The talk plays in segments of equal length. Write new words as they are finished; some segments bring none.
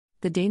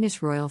The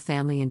Danish royal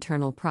family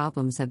internal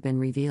problems have been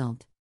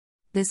revealed.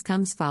 This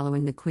comes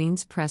following the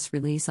Queen's press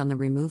release on the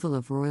removal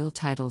of royal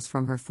titles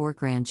from her 4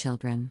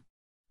 grandchildren.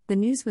 The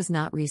news was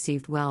not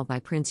received well by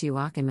Prince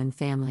Joachim and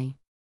family.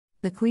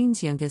 The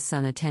Queen's youngest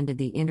son attended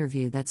the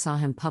interview that saw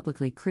him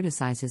publicly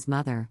criticize his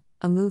mother,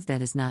 a move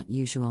that is not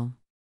usual.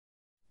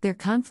 Their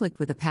conflict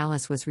with the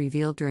palace was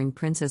revealed during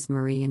Princess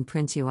Marie and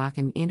Prince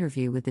Joachim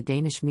interview with the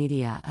Danish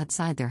media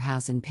outside their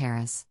house in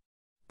Paris.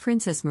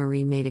 Princess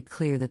Marie made it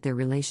clear that their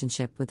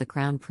relationship with the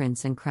Crown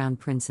Prince and Crown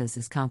Princess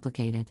is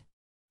complicated.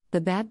 The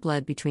bad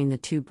blood between the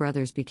two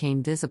brothers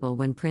became visible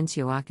when Prince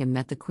Joachim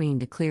met the Queen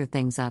to clear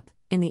things up,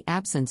 in the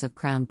absence of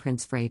Crown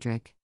Prince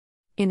Fredrik.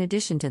 In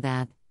addition to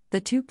that,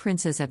 the two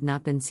princes have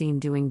not been seen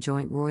doing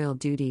joint royal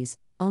duties,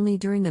 only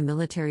during the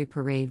military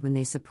parade when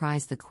they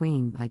surprised the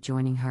Queen by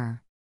joining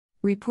her.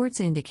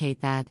 Reports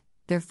indicate that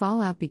their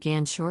fallout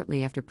began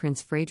shortly after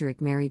Prince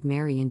Fredrik married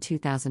Mary in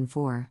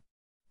 2004.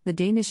 The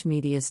Danish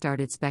media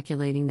started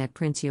speculating that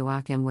Prince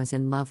Joachim was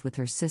in love with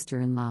her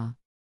sister-in-law.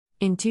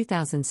 In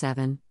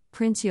 2007,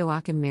 Prince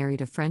Joachim married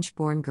a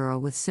French-born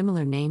girl with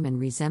similar name and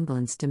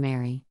resemblance to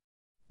Mary.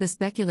 The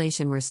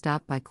speculation were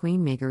stopped by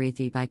Queen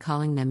Margrethe by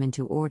calling them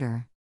into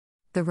order.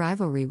 The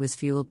rivalry was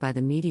fueled by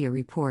the media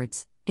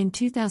reports. In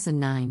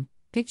 2009,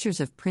 pictures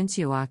of Prince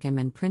Joachim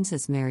and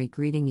Princess Mary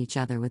greeting each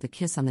other with a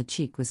kiss on the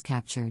cheek was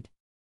captured.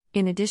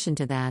 In addition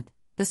to that,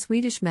 the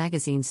Swedish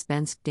magazine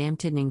Svensk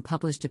Damtidning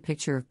published a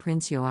picture of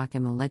Prince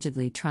Joachim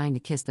allegedly trying to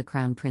kiss the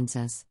Crown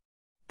Princess.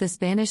 The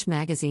Spanish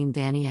magazine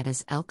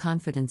Vanidades El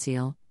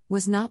Confidencial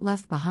was not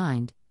left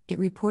behind. It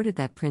reported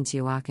that Prince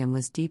Joachim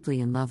was deeply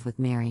in love with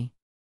Mary.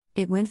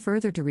 It went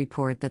further to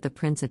report that the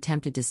prince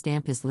attempted to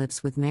stamp his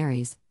lips with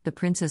Mary's. The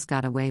princess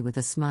got away with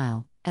a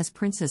smile, as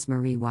Princess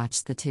Marie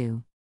watched the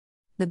two.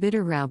 The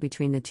bitter row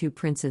between the two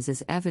princes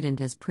is evident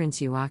as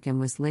Prince Joachim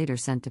was later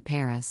sent to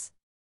Paris.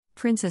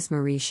 Princess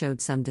Marie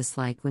showed some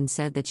dislike when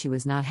said that she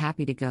was not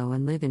happy to go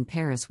and live in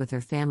Paris with her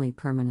family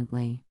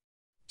permanently.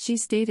 She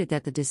stated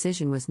that the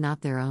decision was not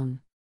their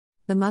own.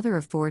 The mother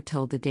of 4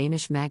 told the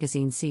Danish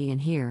magazine See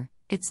and Hear,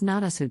 "It's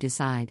not us who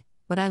decide,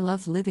 but I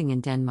love living in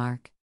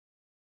Denmark."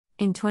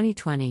 In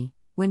 2020,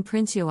 when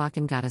Prince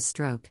Joachim got a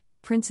stroke,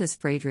 Princess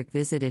Fredrik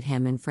visited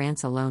him in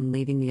France alone,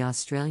 leaving the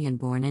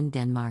Australian-born in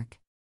Denmark.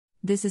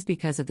 This is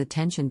because of the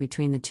tension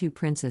between the two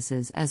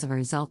princesses as a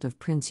result of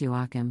Prince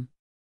Joachim.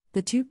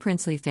 The two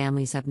princely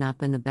families have not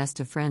been the best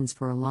of friends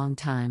for a long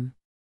time.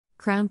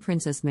 Crown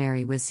Princess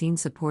Mary was seen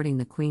supporting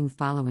the Queen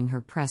following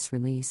her press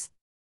release.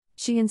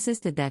 She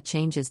insisted that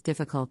change is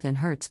difficult and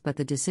hurts, but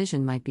the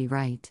decision might be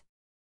right.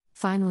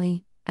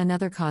 Finally,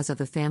 another cause of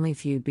the family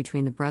feud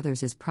between the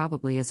brothers is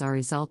probably as a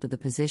result of the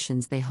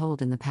positions they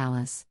hold in the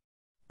palace.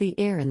 The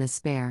heir and the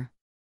spare.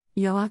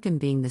 Joachim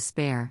being the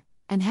spare,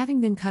 and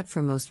having been cut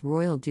from most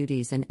royal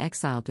duties and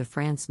exiled to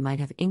France might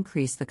have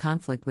increased the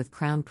conflict with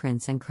Crown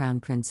Prince and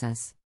Crown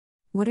Princess.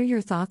 What are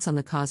your thoughts on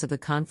the cause of the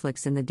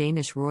conflicts in the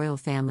Danish royal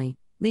family?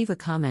 Leave a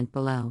comment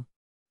below.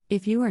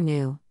 If you are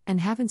new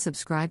and haven't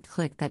subscribed,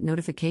 click that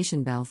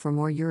notification bell for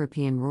more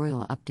European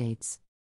royal updates.